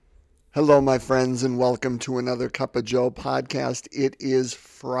Hello, my friends, and welcome to another Cup of Joe podcast. It is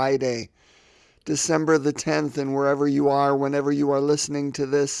Friday, December the 10th, and wherever you are, whenever you are listening to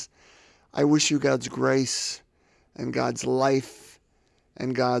this, I wish you God's grace and God's life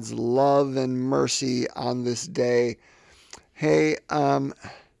and God's love and mercy on this day. Hey,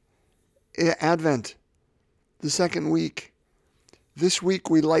 Advent, the second week. This week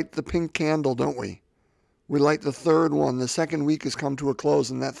we light the pink candle, don't we? We light the third one. The second week has come to a close,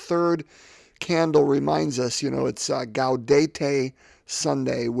 and that third candle reminds us, it's Gaudete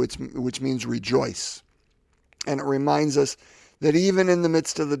Sunday, which means rejoice. And it reminds us that even in the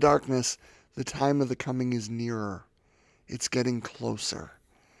midst of the darkness, the time of the coming is nearer. It's getting closer.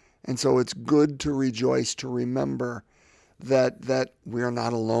 And so it's good to rejoice, to remember that we are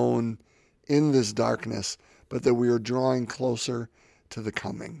not alone in this darkness, but that we are drawing closer to the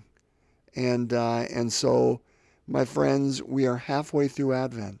coming. And so, my friends, we are halfway through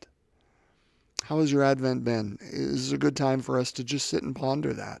Advent. How has your Advent been? This is a good time for us to just sit and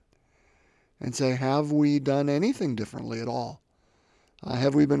ponder that and say, have we done anything differently at all?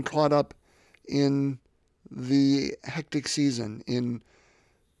 Have we been caught up in the hectic season, in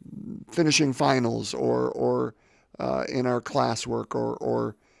finishing finals or in our classwork,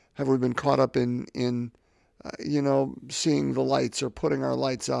 or have we been caught up in seeing the lights or putting our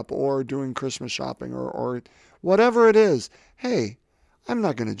lights up or doing Christmas shopping or whatever it is? Hey, I'm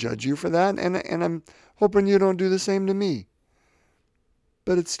not going to judge you for that, and I'm hoping you don't do the same to me.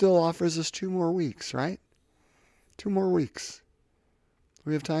 But it still offers us 2 more weeks, right? 2 more weeks.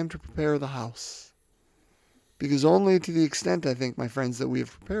 We have time to prepare the house. Because only to the extent, I think, my friends, that we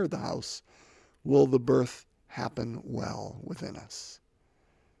have prepared the house will the birth happen well within us.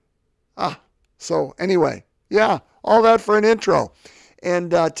 So anyway, all that for an intro.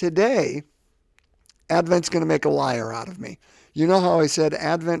 And today, Advent's going to make a liar out of me. You know how I said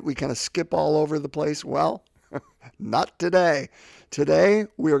Advent, we kind of skip all over the place? Well, not today. Today,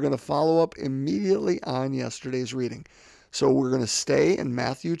 we are going to follow up immediately on yesterday's reading. So we're going to stay in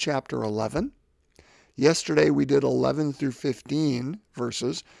Matthew chapter 11. Yesterday, we did 11 through 15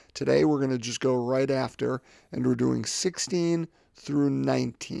 verses. Today, we're going to just go right after, and we're doing 16 through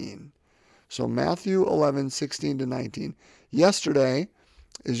 19. So Matthew 11, 16 to 19. Yesterday,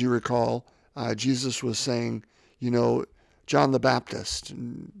 as you recall, Jesus was saying, John the Baptist,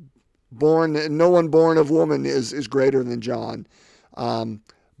 no one born of woman is greater than John,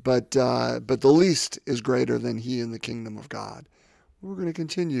 but the least is greater than he in the kingdom of God. We're going to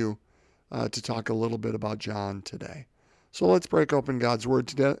continue to talk a little bit about John today. So let's break open God's Word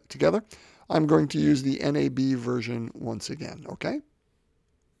together. I'm going to use the NAB version once again, okay?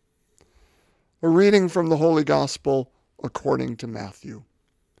 A reading from the Holy Gospel according to Matthew.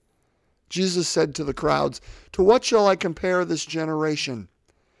 Jesus said to the crowds, "To what shall I compare this generation?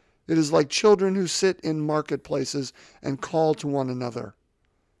 It is like children who sit in marketplaces and call to one another.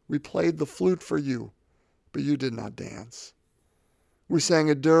 We played the flute for you, but you did not dance. We sang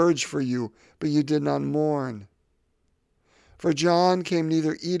a dirge for you, but you did not mourn. For John came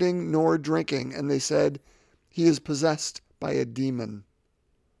neither eating nor drinking, and they said, 'He is possessed by a demon.'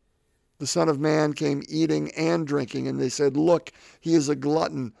 The Son of Man came eating and drinking, and they said, 'Look, he is a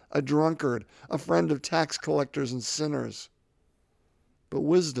glutton, a drunkard, a friend of tax collectors and sinners.' But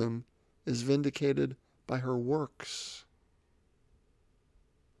wisdom is vindicated by her works."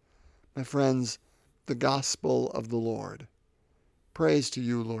 My friends, the gospel of the Lord. Praise to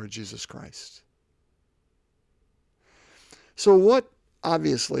you, Lord Jesus Christ. So what,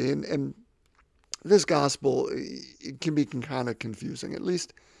 obviously, and this gospel, it can be kind of confusing, at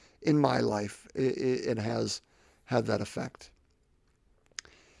least in my life, it has had that effect.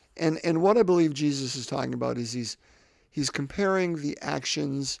 And what I believe Jesus is talking about is he's comparing the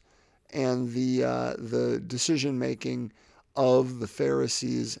actions and the decision making of the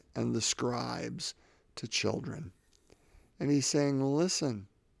Pharisees and the scribes to children. And he's saying, listen,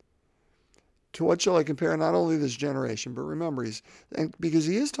 to what shall I compare not only this generation, but remember, because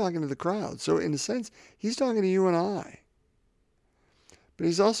he is talking to the crowd. So in a sense, he's talking to you and I. But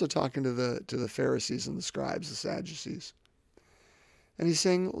he's also talking to the Pharisees and the scribes, the Sadducees. And he's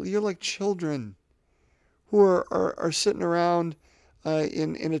saying, you're like children who are sitting around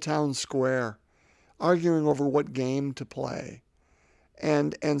in a town square, arguing over what game to play.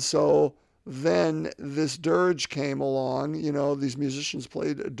 And so then this dirge came along, these musicians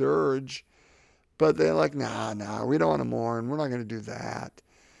played a dirge, but they're like, nah, we don't want to mourn. We're not going to do that.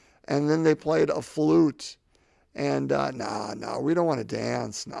 And then they played a flute. And no, we don't want to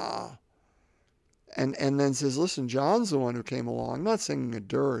dance, nah. And then says, listen, John's the one who came along, not singing a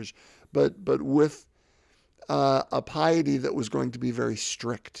dirge, but with a piety that was going to be very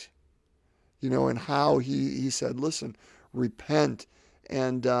strict. and how he said, listen, repent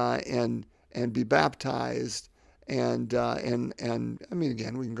and be baptized. And I mean,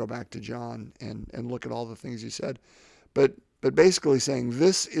 again, we can go back to John and look at all the things he said. But basically saying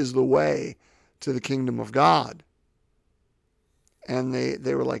this is the way to the kingdom of God. And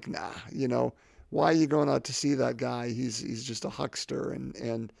they were like, nah, why are you going out to see that guy? He's just a huckster,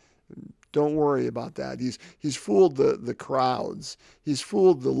 and don't worry about that. He's fooled the crowds. He's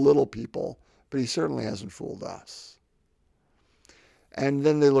fooled the little people, but he certainly hasn't fooled us. And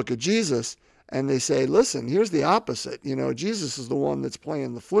then they look at Jesus and they say, listen, here's the opposite. Jesus is the one that's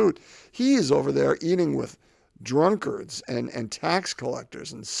playing the flute. He's over there eating with drunkards and tax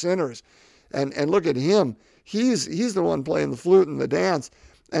collectors and sinners. And look at him. He's the one playing the flute and the dance.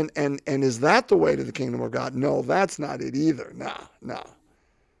 And is that the way to the kingdom of God? No, that's not it either. No.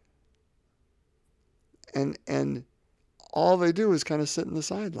 And all they do is kind of sit in the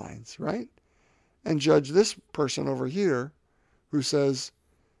sidelines, right? And judge this person over here who says,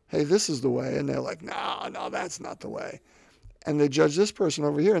 hey, this is the way. And they're like, no, that's not the way. And they judge this person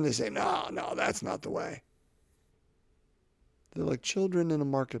over here and they say, no, that's not the way. They're like children in a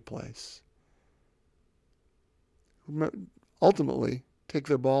marketplace who ultimately take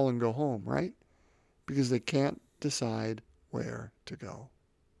their ball and go home, right? Because they can't decide where to go.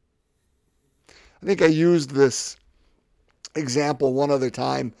 I think I used this example one other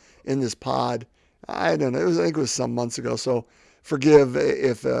time in this pod. I don't know. I think it was some months ago, so forgive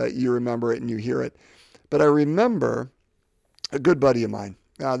if you remember it and you hear it. But I remember a good buddy of mine.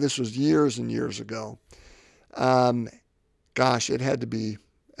 This was years and years ago. It had to be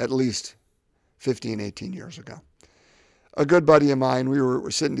at least 15, 18 years ago. A good buddy of mine, we were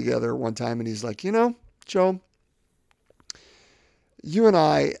sitting together one time, and he's like, Joe, you and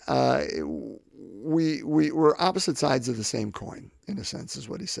I, we were opposite sides of the same coin, in a sense, is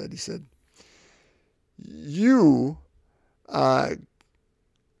what he said. He said, you have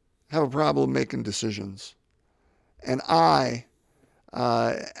a problem making decisions, and I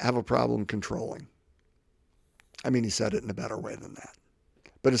have a problem controlling. I mean, he said it in a better way than that.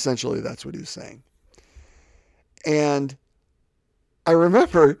 But essentially, that's what he was saying. And I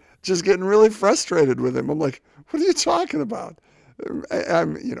remember just getting really frustrated with him. I'm like, what are you talking about?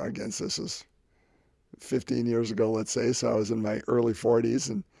 I'm, again, this is 15 years ago, let's say. So I was in my early 40s,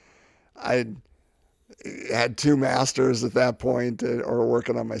 and I had 2 masters at that point, or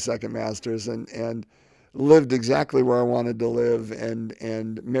working on my second master's, and lived exactly where I wanted to live,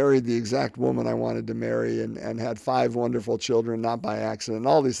 and married the exact woman I wanted to marry, and had 5 wonderful children, not by accident,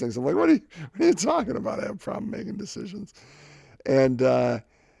 all these things. I'm like, what are you talking about? I have a problem making decisions. And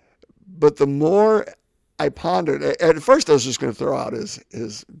but the more I pondered, at first I was just going to throw out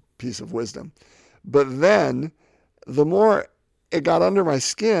his piece of wisdom. But then the more it got under my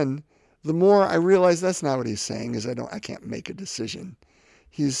skin, the more I realized that's not what he's saying, is I can't make a decision.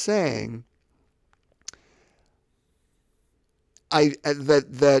 He's saying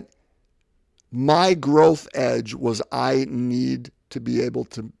that my growth edge was I need to be able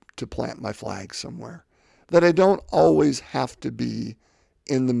to plant my flag somewhere. That I don't always have to be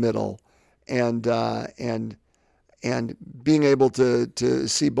in the middle, and being able to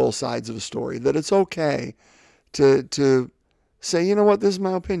see both sides of a story. That it's okay to say, you know what, this is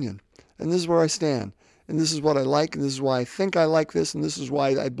my opinion, and this is where I stand, and this is what I like, and this is why I think I like this, and this is why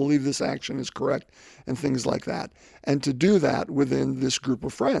I believe this action is correct, and things like that. And to do that within this group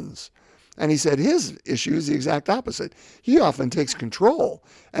of friends. And he said his issue is the exact opposite. He often takes control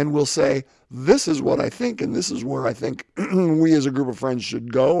and will say, this is what I think, and this is where I think we as a group of friends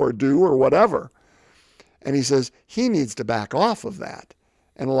should go or do or whatever. And he says he needs to back off of that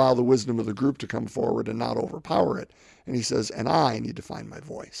and allow the wisdom of the group to come forward and not overpower it. And he says, and I need to find my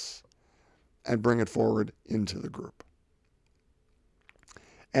voice and bring it forward into the group.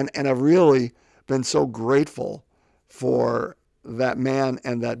 And I've really been so grateful for that man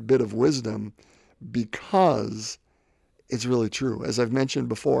and that bit of wisdom, because it's really true. As I've mentioned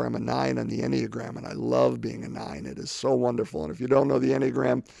before, I'm a 9 on the Enneagram, and I love being a 9. It is so wonderful. And if you don't know the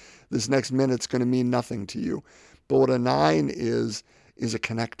Enneagram, this next minute's going to mean nothing to you. But what a 9 is a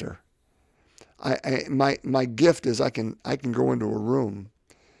connector. My gift is I can go into a room,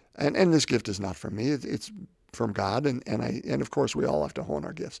 and this gift is not from me. It's from God, and of course we all have to hone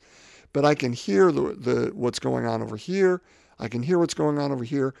our gifts. But I can hear the what's going on over here. I can hear what's going on over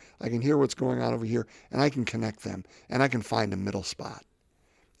here. I can hear what's going on over here, and I can connect them, and I can find a middle spot.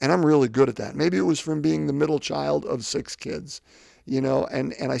 And I'm really good at that. Maybe it was from being the middle child of 6 kids,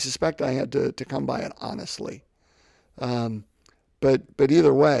 and I suspect I had to come by it honestly. But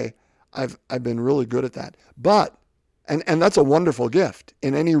either way, I've been really good at that. But And that's a wonderful gift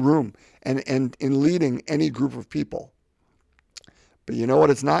in any room and in leading any group of people. But you know what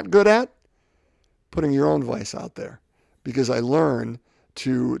it's not good at? Putting your own voice out there. Because I learn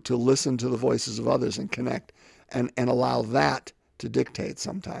to listen to the voices of others and connect and allow that to dictate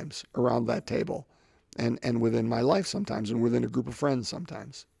sometimes around that table and within my life sometimes and within a group of friends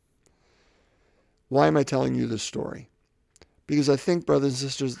sometimes. Why am I telling you this story? Because I think, brothers and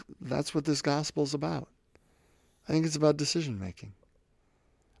sisters, that's what this gospel is about. I think it's about decision making.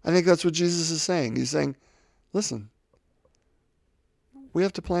 I think that's what Jesus is saying. He's saying, listen, we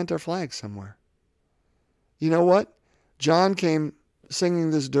have to plant our flag somewhere. You know what? John came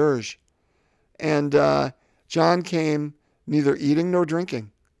singing this dirge, and John came neither eating nor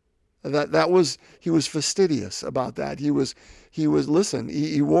drinking. He was fastidious about that. He wore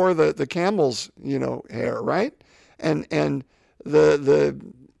the camel's hair, right? And the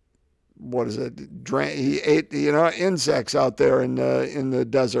what is it? He ate insects out there in the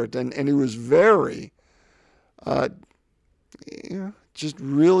desert, and he was very just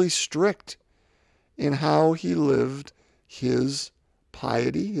really strict in how he lived his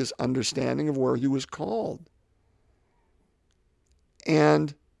piety, his understanding of where he was called.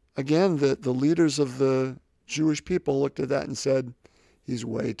 And again, the leaders of the Jewish people looked at that and said, he's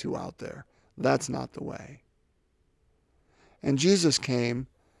way too out there. That's not the way. And Jesus came,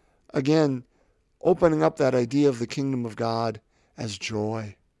 again, opening up that idea of the kingdom of God as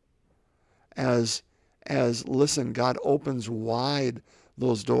joy, as listen, God opens wide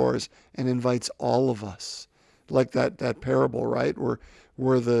those doors and invites all of us. Like that parable, right?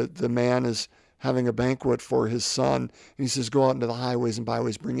 Where the man is having a banquet for his son, and he says, go out into the highways and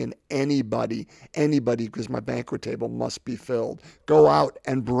byways, bring in anybody, because my banquet table must be filled. Go out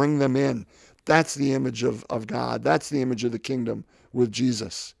and bring them in. That's the image of God. That's the image of the kingdom with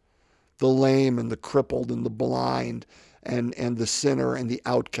Jesus. The lame and the crippled and the blind and the sinner and the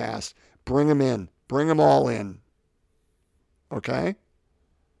outcast. Bring them in. Bring them all in. Okay?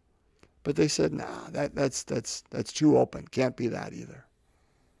 But they said, nah, that's too open. Can't be that either.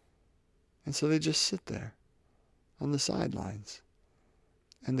 And so they just sit there on the sidelines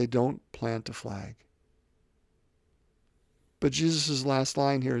and they don't plant a flag. But Jesus' last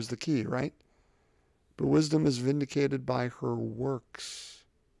line here is the key, right? But wisdom is vindicated by her works.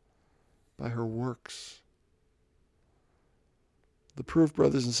 By her works. The proof,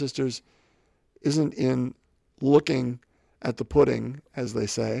 brothers and sisters, isn't in looking at the pudding, as they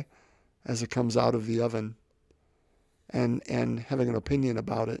say, as it comes out of the oven and having an opinion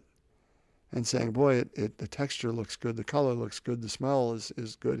about it and saying, boy, the texture looks good, the color looks good, the smell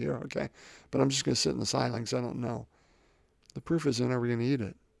is good here, okay. But I'm just going to sit in the silence, I don't know. The proof is in, are we going to eat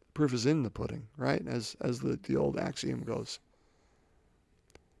it? The proof is in the pudding, right? As the old axiom goes.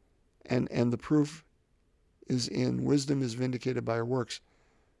 And the proof is in wisdom is vindicated by her works.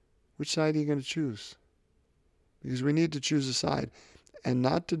 Which side are you going to choose? Because we need to choose a side. And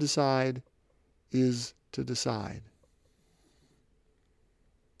not to decide is to decide.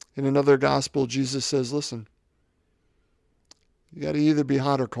 In another gospel, Jesus says, listen, you got to either be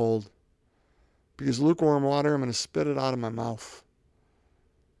hot or cold. Because lukewarm water, I'm going to spit it out of my mouth.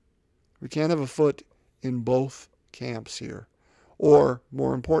 We can't have a foot in both camps here. Or,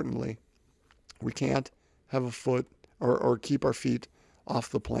 more importantly, we can't have a foot or keep our feet off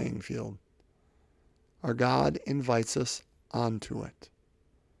the playing field. Our God invites us onto it.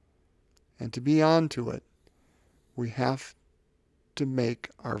 And to be onto it, we have to make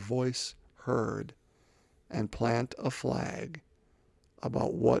our voice heard and plant a flag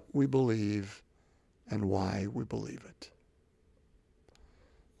about what we believe and why we believe it.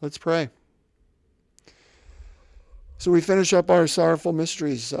 Let's pray. So we finish up our sorrowful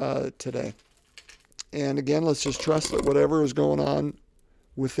mysteries today. And again, let's just trust that whatever is going on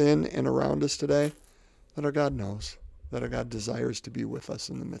within and around us today, that our God knows, that our God desires to be with us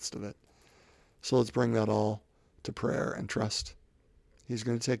in the midst of it. So let's bring that all to prayer and trust. He's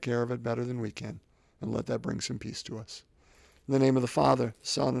going to take care of it better than we can, and let that bring some peace to us. In the name of the Father,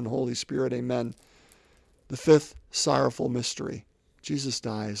 Son, and Holy Spirit, amen. The fifth sorrowful mystery, Jesus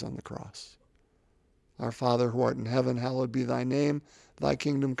dies on the cross. Our Father, who art in heaven, hallowed be thy name. Thy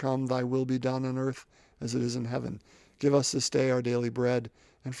kingdom come, thy will be done on earth as it is in heaven. Give us this day our daily bread,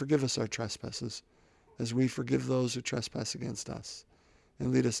 and forgive us our trespasses, as we forgive those who trespass against us.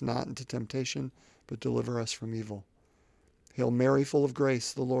 And lead us not into temptation, but deliver us from evil. Hail Mary, full of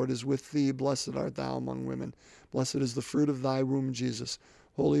grace, the Lord is with thee. Blessed art thou among women. Blessed is the fruit of thy womb, Jesus.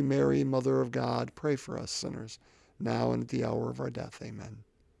 Holy Mary, Mother of God, pray for us sinners, now and at the hour of our death. Amen.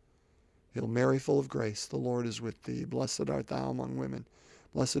 Hail Mary, full of grace, the Lord is with thee. Blessed art thou among women.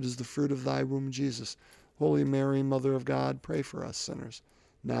 Blessed is the fruit of thy womb, Jesus. Holy Mary, Mother of God, pray for us sinners,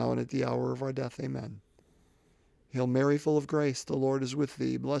 now and at the hour of our death. Amen. Hail Mary, full of grace, the Lord is with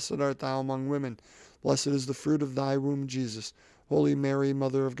thee. Blessed art thou among women. Blessed is the fruit of thy womb, Jesus. Holy Mary,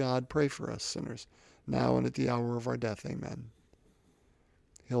 Mother of God, pray for us sinners, now and at the hour of our death. Amen.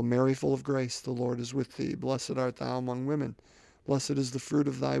 Hail Mary, full of grace, the Lord is with thee. Blessed art thou among women. Blessed is the fruit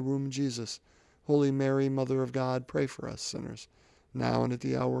of thy womb, Jesus. Holy Mary, Mother of God, pray for us sinners, now and at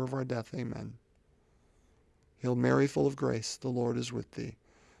the hour of our death. Amen. Hail Mary, full of grace, the Lord is with thee.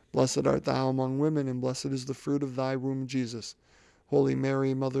 Blessed art thou among women, and blessed is the fruit of thy womb, Jesus. Holy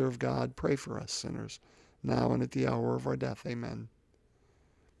Mary, Mother of God, pray for us sinners, now and at the hour of our death. Amen.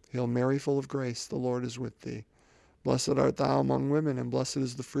 Hail Mary, full of grace, the Lord is with thee. Blessed art thou among women, and blessed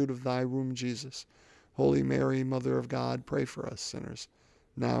is the fruit of thy womb, Jesus. Holy Mary, Mother of God, pray for us sinners,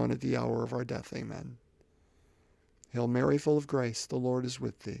 now and at the hour of our death. Amen. Hail Mary, full of grace, the Lord is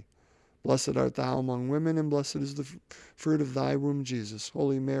with thee. Blessed art thou among women, and blessed is the fruit of thy womb, Jesus.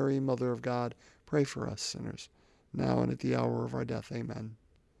 Holy Mary, Mother of God, pray for us sinners, now and at the hour of our death. Amen.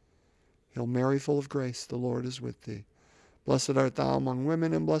 Hail Mary, full of grace, the Lord is with thee. Blessed art thou among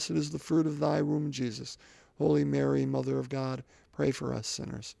women, and blessed is the fruit of thy womb, Jesus. Holy Mary, Mother of God, pray for us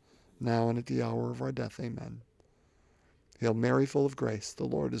sinners, now and at the hour of our death. Amen. Hail Mary, full of grace, the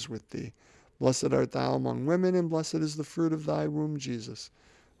Lord is with thee. Blessed art thou among women, and blessed is the fruit of thy womb, Jesus.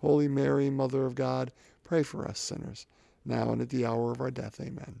 Holy Mary, Mother of God, pray for us sinners, now and at the hour of our death.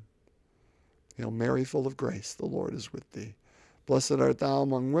 Amen. Hail Mary, full of grace, the Lord is with thee. Blessed art thou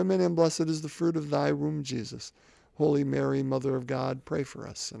among women, and blessed is the fruit of thy womb, Jesus. Holy Mary, Mother of God, pray for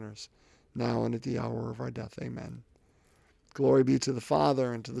us sinners, now and at the hour of our death. Amen. Glory be to the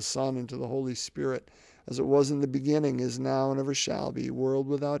Father, and to the Son, and to the Holy Spirit, as it was in the beginning, is now, and ever shall be, world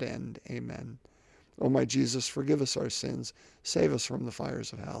without end. Amen. O my Jesus, forgive us our sins, save us from the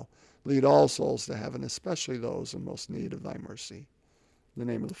fires of hell. Lead all souls to heaven, especially those in most need of thy mercy. In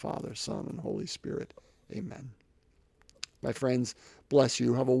the name of the Father, Son, and Holy Spirit. Amen. My friends, bless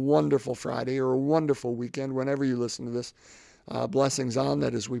you. Have a wonderful Friday or a wonderful weekend whenever you listen to this. Blessings on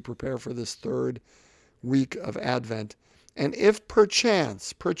that as we prepare for this third week of Advent. And if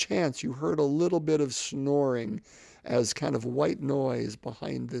perchance you heard a little bit of snoring as kind of white noise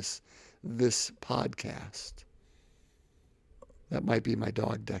behind this podcast, that might be my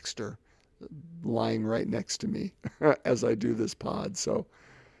dog Dexter lying right next to me as I do this pod. So,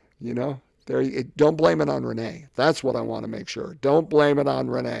 don't blame it on Renee. That's what I want to make sure. Don't blame it on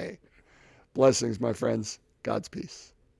Renee. Blessings, my friends. God's peace.